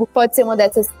Turbo pode ser uma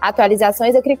dessas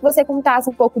atualizações. Eu queria que você contasse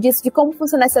um pouco disso, de como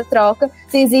funciona essa troca,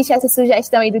 se existe essa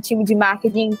sugestão aí do time de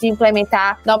marketing de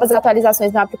implementar novas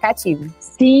atualizações no aplicativo.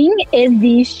 Sim,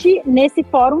 existe nesse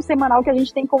fórum semanal que a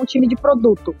gente tem com o time de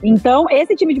produto. Então,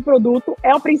 esse time de produto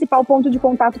é o principal ponto de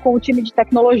contato com o time de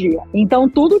tecnologia. Então,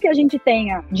 tudo que a gente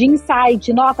tenha de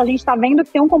insight, nossa, a gente está vendo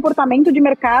que tem um comportamento de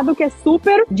mercado que é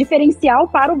super diferencial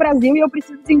para o Brasil e eu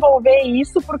preciso desenvolver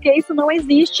isso porque isso não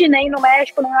existe nem no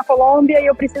México, nem na Colômbia e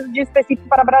eu preciso de específico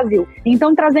para o Brasil.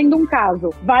 Então, trazendo um caso,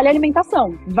 Vale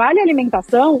Alimentação. Vale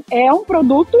Alimentação é um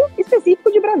produto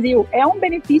específico de Brasil, é um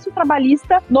benefício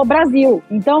trabalhista no Brasil.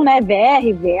 Então, né,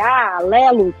 VR, VA,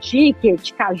 Lelo,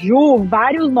 Ticket, Caju,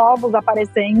 vários novos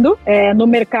aparecendo no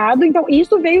mercado. Então,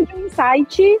 isso veio de um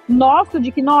insight nosso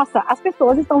de que, nossa, as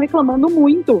pessoas estão reclamando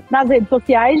muito nas redes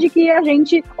sociais de que a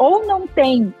gente ou não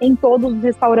tem em todos os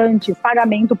restaurantes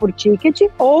pagamento por ticket,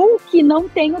 ou que não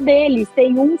tem o deles,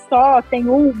 tem um só, tem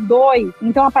um, dois.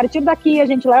 Então, a partir daqui, a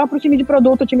gente leva para o time de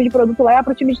produto, o time de produto leva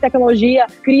para o time de tecnologia,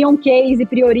 cria um case,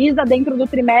 prioriza dentro do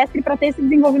trimestre para ter esse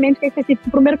desenvolvimento que é específico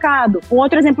para o mercado. Um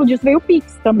outro exemplo disso veio o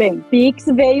Pix também. Pix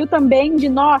veio também de,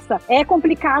 nossa, é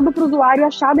complicado para o usuário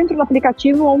achar dentro do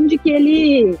aplicativo onde que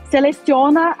ele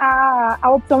seleciona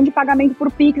a opção de pagamento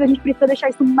por Pix, a gente precisa deixar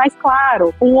isso mais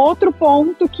claro. Um outro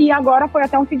ponto que agora foi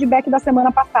até um feedback da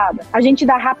semana passada, a gente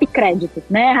dá Rappi Crédito,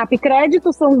 né? Rappi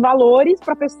Crédito são os valores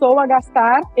para a pessoa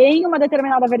gastar em uma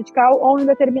determinada vertical ou em um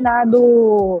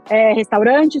determinado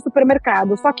restaurante,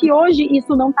 supermercado. Só que hoje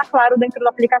isso não está claro dentro do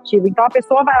aplicativo. Então a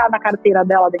pessoa vai lá na carteira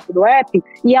dela dentro do app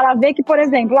e ela vê que, por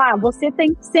exemplo, você tem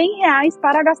R$100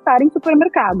 para gastar em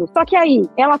supermercado. Só que aí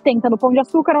ela tenta no Pão de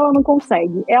Açúcar, ela não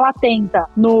consegue. Ela tenta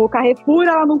no Carrefour,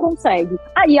 ela não consegue.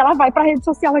 Aí ela vai para a rede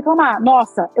social reclamar.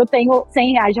 Nossa, eu tenho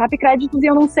R$100 de Rappi Créditos e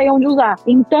eu não sei onde usar.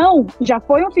 Então, já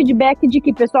foi um feedback de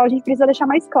que, pessoal, a gente precisa deixar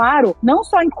mais claro, não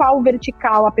só em qual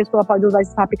vertical a pessoa pode usar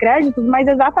esses Rappi Créditos, mas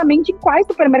exatamente em quais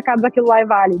supermercados aquilo lá é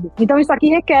válido. Então, isso aqui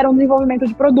requer um desenvolvimento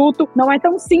de produto, não é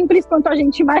tão simples quanto a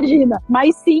gente imagina,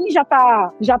 mas sim, já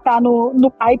tá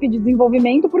no pipe de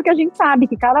desenvolvimento, porque a gente sabe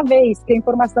que cada vez que a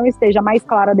informação esteja mais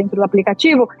clara dentro do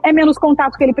aplicativo, é menos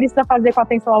contato que ele precisa fazer com a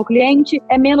atenção ao cliente,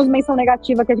 é menos menção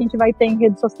negativa que a gente vai ter em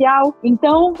rede social.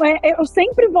 Então, eu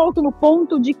sempre volto no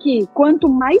ponto de que quanto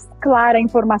mais clara a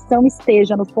informação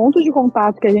esteja nos pontos de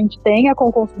contato que a gente tenha com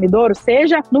o consumidor,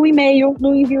 seja no e-mail,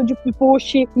 no envio de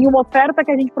push, em uma oferta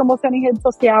que a gente promociona em rede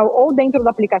social ou dentro do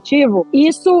aplicativo,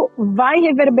 isso vai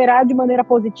reverberar de maneira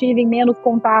positiva em menos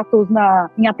contatos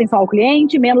em atenção ao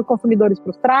cliente, menos consumidores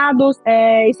frustrados,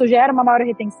 isso gera uma maior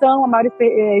retenção, uma maior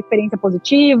experiência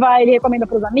positiva, ele recomenda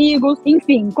para os amigos,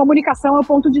 enfim, comunicação é o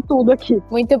ponto de tudo aqui.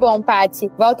 Muito bom,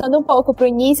 Paty. Voltando um pouco para o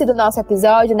início do nosso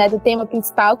episódio, né, do tema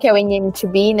principal, que é o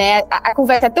NMTB, né, a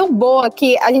conversa é tão boa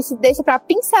que a gente deixa para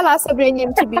pincelar sobre o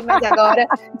NMTB, mas agora,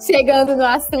 chegando no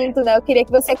assunto, né, eu queria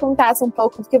que você contasse um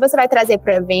pouco do que você vai trazer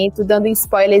para o evento, dando um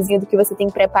spoilerzinho do que você tem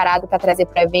preparado para trazer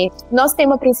para o evento. Nosso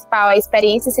tema principal é a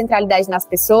experiência e centralidade nas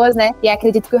pessoas, né, e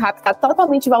acredito que o Rappi está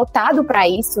totalmente voltado para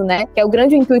isso, né, que é o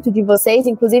grande intuito de vocês,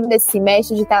 inclusive nesse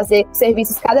semestre, de trazer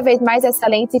serviços cada vez mais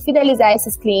excelentes e fidelizar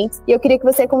esses clientes. E eu queria que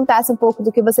você contasse um pouco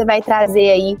do que você vai trazer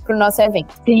aí para o nosso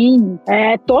evento. Sim,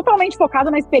 é totalmente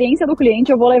focado na experiência do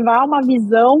cliente. Eu vou levar uma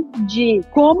visão de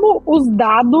como os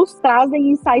dados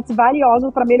trazem insights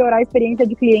valiosos para melhorar a experiência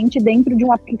de cliente dentro de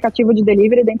um aplicativo de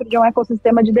delivery, dentro de um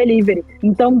ecossistema de delivery.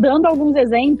 Então, dando alguns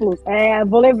exemplos,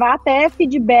 vou levar até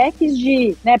feedbacks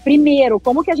de, né, primeiro,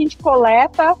 como que a gente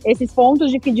coleta esses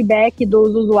pontos de feedback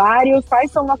dos usuários,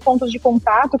 quais são os pontos de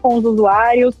contato com os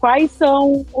usuários, quais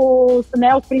são os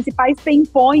principais pain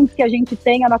points que a gente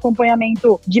tenha no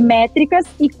acompanhamento de métricas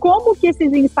e como que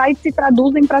esses insights se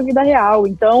traduzem para a vida real.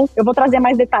 Então, eu vou trazer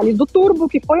mais detalhes do Turbo,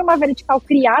 que foi uma vertical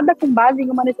criada com base em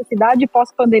uma necessidade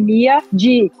pós-pandemia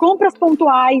de compras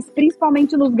pontuais,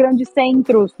 principalmente nos grandes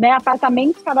centros, né,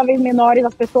 apartamentos cada vez menores,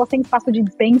 as pessoas sem espaço de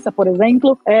despensa, por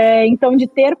exemplo. Então, de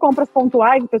ter compras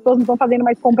pontuais, as pessoas não estão fazendo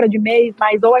mais compra de mês,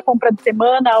 mas ou é compra de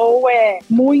semana, ou é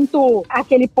muito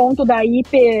aquele ponto da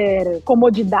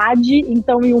hipercomodidade.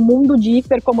 Então, em um mundo de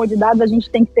hipercomodidades, a gente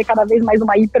tem que ter cada vez mais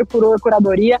uma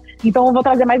hipercuradoria. Então, eu vou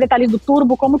trazer mais detalhes do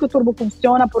Turbo, como que o Turbo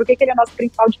funciona, por que ele é o nosso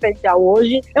principal diferencial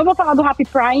hoje. Eu vou falar do Rappi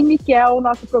Prime, que é o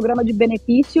nosso programa de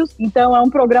benefícios. Então, é um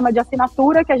programa de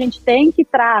assinatura que a gente tem, que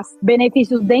traz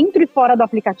benefícios dentro e fora fora do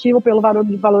aplicativo pelo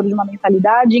valor de uma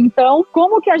mensalidade. Então,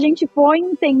 como que a gente foi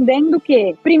entendendo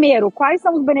que, primeiro, quais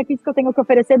são os benefícios que eu tenho que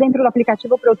oferecer dentro do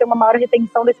aplicativo para eu ter uma maior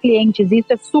retenção desses clientes?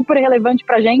 Isso é super relevante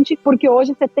pra gente, porque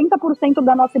hoje 70%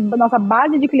 da nossa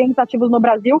base de clientes ativos no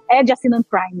Brasil é de assinante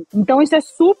Prime. Então, isso é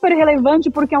super relevante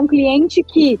porque é um cliente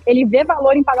que ele vê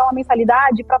valor em pagar uma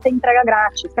mensalidade para ter entrega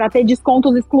grátis, para ter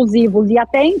descontos exclusivos. E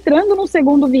até entrando no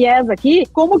segundo viés aqui,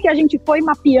 como que a gente foi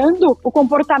mapeando o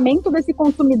comportamento desse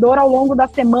consumidor ao longo da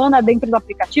semana dentro do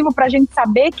aplicativo para a gente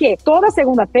saber que toda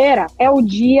segunda-feira é o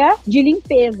dia de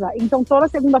limpeza. Então, toda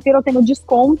segunda-feira eu tenho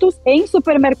descontos em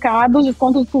supermercados,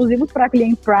 descontos exclusivos para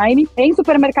clientes Prime, em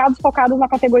supermercados focados na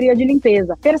categoria de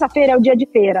limpeza. Terça-feira é o dia de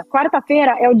feira.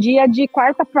 Quarta-feira é o dia de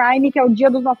quarta Prime, que é o dia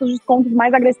dos nossos descontos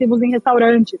mais agressivos em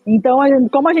restaurantes. Então,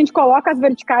 como a gente coloca as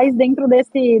verticais dentro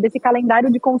desse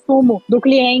calendário de consumo do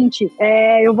cliente.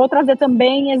 Eu vou trazer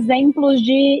também exemplos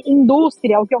de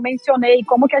indústria, o que eu mencionei,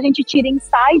 como que a gente tira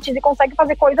insights e consegue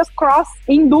fazer coisas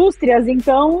cross-indústrias.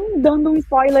 Então, dando um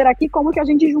spoiler aqui, como que a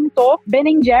gente juntou Ben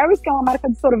 & Jerry's, que é uma marca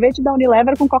de sorvete da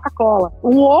Unilever, com Coca-Cola.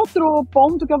 Um outro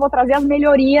ponto que eu vou trazer, as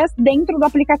melhorias dentro do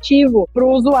aplicativo para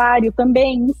o usuário,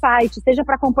 também insights, seja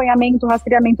para acompanhamento,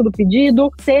 rastreamento do pedido,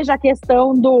 seja a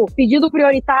questão do pedido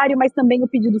prioritário, mas também o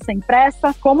pedido sem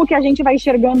pressa, como que a gente vai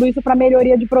enxergando isso para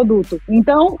melhoria de produto.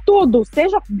 Então, tudo,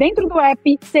 seja dentro do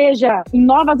app, seja em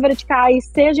novas verticais,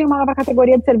 seja em uma nova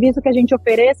categoria de serviço que a gente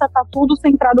ofereça, tá tudo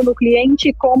centrado no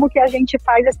cliente, como que a gente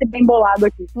faz esse bem bolado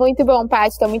aqui. Muito bom,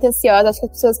 Paty, tô muito ansiosa, acho que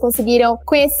as pessoas conseguiram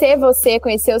conhecer você,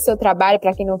 conhecer o seu trabalho,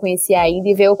 para quem não conhecia ainda,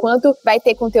 e ver o quanto vai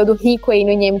ter conteúdo rico aí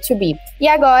no NM2B. E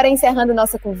agora, encerrando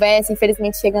nossa conversa,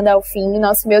 infelizmente chegando ao fim,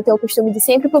 Nosso Meio tem o costume de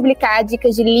sempre publicar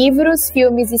dicas de livros,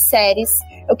 filmes e séries.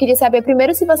 Eu queria saber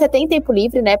primeiro se você tem tempo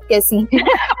livre, né? Porque assim,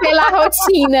 pela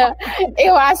rotina,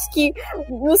 eu acho que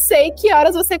não sei que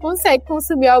horas você consegue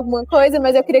consumir alguma coisa,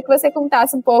 mas eu queria que você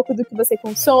contasse um pouco do que você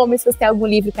consome, se você tem algum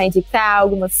livro para indicar,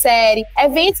 alguma série,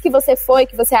 eventos que você foi,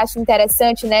 que você acha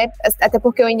interessante, né? Até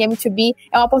porque o NM2B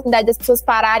é uma oportunidade das pessoas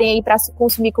pararem aí para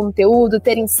consumir conteúdo,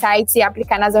 ter insights e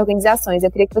aplicar nas organizações.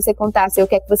 Eu queria que você contasse o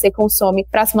que é que você consome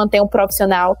para se manter um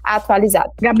profissional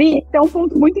atualizado. Gabi, tem um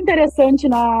ponto muito interessante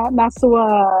na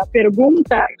sua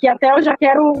pergunta, que até eu já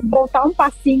quero voltar um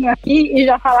passinho aqui e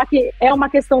já falar que é uma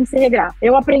questão de se regrar.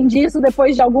 Eu aprendi isso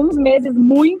depois de alguns meses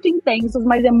muito intensos,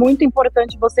 mas é muito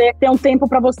importante você ter um tempo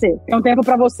para você. Ter um tempo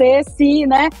para você se,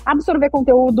 absorver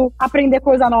conteúdo, aprender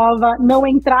coisa nova, não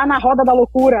entrar na roda da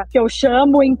loucura, que eu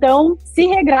chamo. Então, se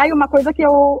regrar, e uma coisa que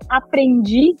eu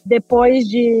aprendi depois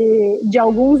de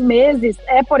alguns meses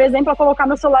é, por exemplo, a colocar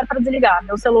meu celular para desligar.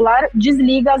 Meu celular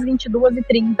desliga às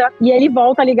 22h30 e ele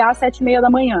volta a ligar às 7h30 da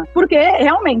manhã. Porque,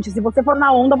 realmente, se você for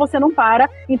na onda, você não para.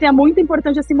 Então, é muito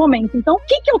importante esse momento. Então, o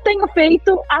que eu tenho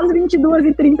feito às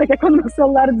 22h30, que é quando meu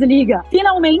celular desliga?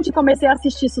 Finalmente, comecei a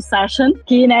assistir Succession,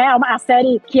 que, é a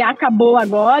série que acabou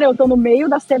agora. Eu tô no meio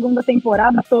da segunda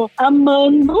temporada, tô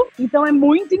amando. Então, é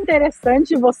muito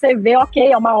interessante você ver,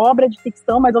 ok, é uma obra de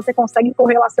ficção, mas você consegue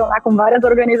correlacionar com várias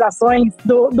organizações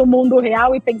do mundo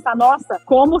real e pensar, nossa,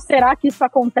 como será que isso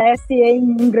acontece em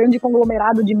um grande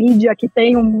conglomerado de mídia que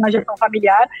tem uma gestão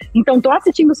familiar? Então, tô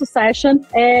assistindo Succession.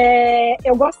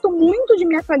 Eu gosto muito de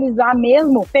me atualizar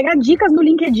mesmo, pegar dicas no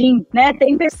LinkedIn,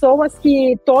 Tem pessoas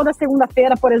que toda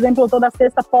segunda-feira, por exemplo, ou toda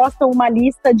sexta, postam uma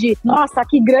lista de, nossa,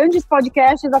 que grandes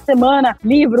podcasts da semana,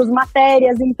 livros,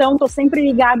 matérias. Então, tô sempre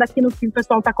ligada aqui no que o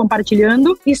pessoal tá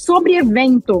compartilhando. E sobre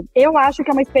evento, eu acho que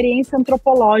é uma experiência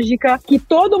antropológica que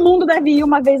todo mundo deve ir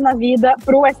uma vez na vida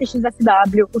pro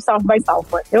SXSW, o South by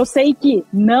Southwest. Eu sei que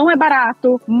não é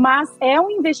barato, mas é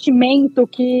um investimento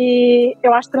que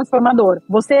eu acho transformador.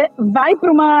 Você vai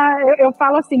para eu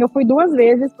falo assim, eu fui 2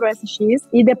 vezes pro SX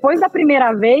e depois da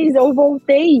primeira vez eu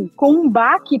voltei com um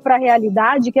baque pra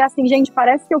realidade que é assim, gente,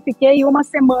 parece que eu fiquei uma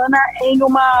semana em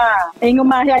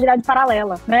uma realidade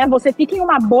paralela, Você fica em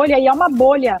uma bolha e é uma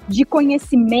bolha de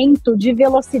conhecimento, de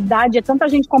velocidade, é tanta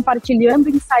gente compartilhando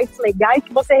insights legais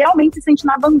que você realmente se sente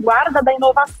na vanguarda da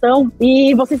inovação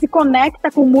e você se conecta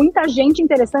com muita gente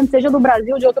interessante, seja do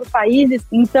Brasil, de outros países.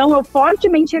 Então, eu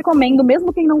fortemente recomendo,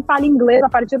 mesmo quem não fala inglês, a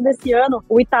partir desse ano,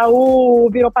 o Itaú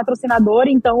virou patrocinador,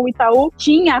 então o Itaú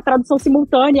tinha a tradução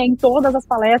simultânea em todas as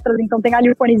palestras, então tem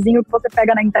ali o fonezinho que você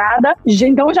pega na entrada.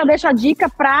 Então, eu já deixo a dica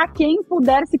para quem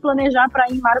puder se planejar para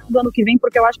ir em março do ano que vem,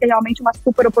 porque eu acho que é realmente uma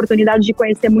super oportunidade de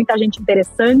conhecer muita gente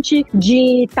interessante,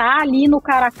 de estar ali no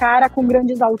cara a cara com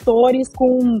grandes autores,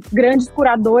 com grandes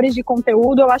curadores de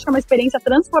conteúdo. Eu acho que é uma experiência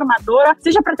transformadora,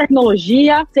 seja para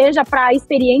tecnologia, seja para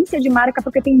experiência de marca,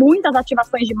 porque tem muita muitas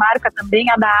ativações de marca também.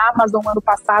 A da Amazon ano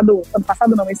passado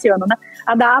não, esse ano, né?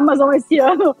 A da Amazon esse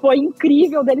ano foi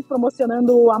incrível, deles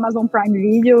promocionando o Amazon Prime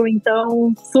Video,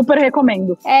 então super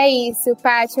recomendo. É isso,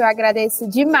 Paty, eu agradeço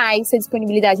demais sua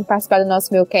disponibilidade em participar do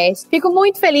Nosso Meio Cast. Fico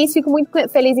muito feliz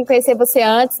em conhecer você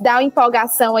antes, dar uma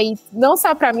empolgação aí, não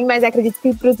só pra mim, mas acredito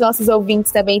que pros nossos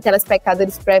ouvintes também,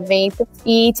 telespectadores pro evento.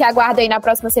 E te aguardo aí na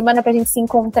próxima semana pra gente se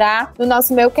encontrar no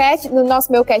Nosso Meio Cast. No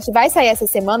Nosso Meio Cast vai sair essa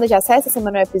semana, já sai essa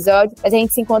semana o episódio, mas a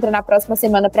gente se encontra na próxima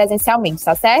semana presencialmente,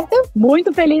 tá certo?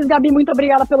 Muito feliz, Gabi, muito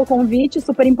obrigada pelo convite,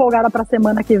 super empolgada pra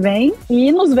semana que vem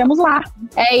e nos vemos lá.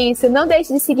 É isso, não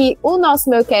deixe de seguir o Nosso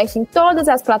Meio Cast em todas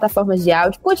as plataformas de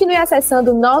áudio, continue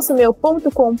acessando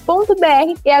nossomeu.com.br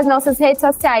e as nossas redes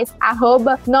sociais,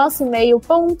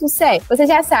 @nossomeio.ce. Você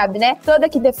já sabe, né? Toda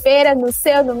quinta-feira, no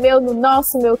seu, no meu, no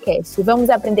Nosso Meio Cast. Vamos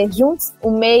aprender juntos?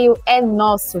 O meio é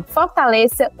nosso.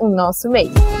 Fortaleça o nosso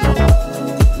meio.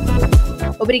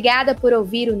 Obrigada por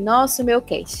ouvir o Nosso Meio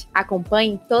Cast.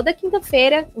 Acompanhe toda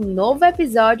quinta-feira um novo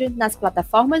episódio nas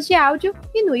plataformas de áudio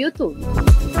e no YouTube.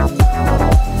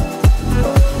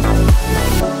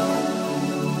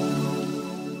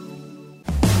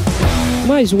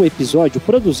 Mais um episódio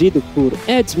produzido por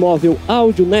Ads Móvel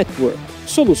Audio Network.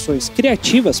 Soluções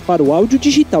criativas para o áudio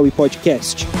digital e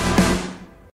podcast.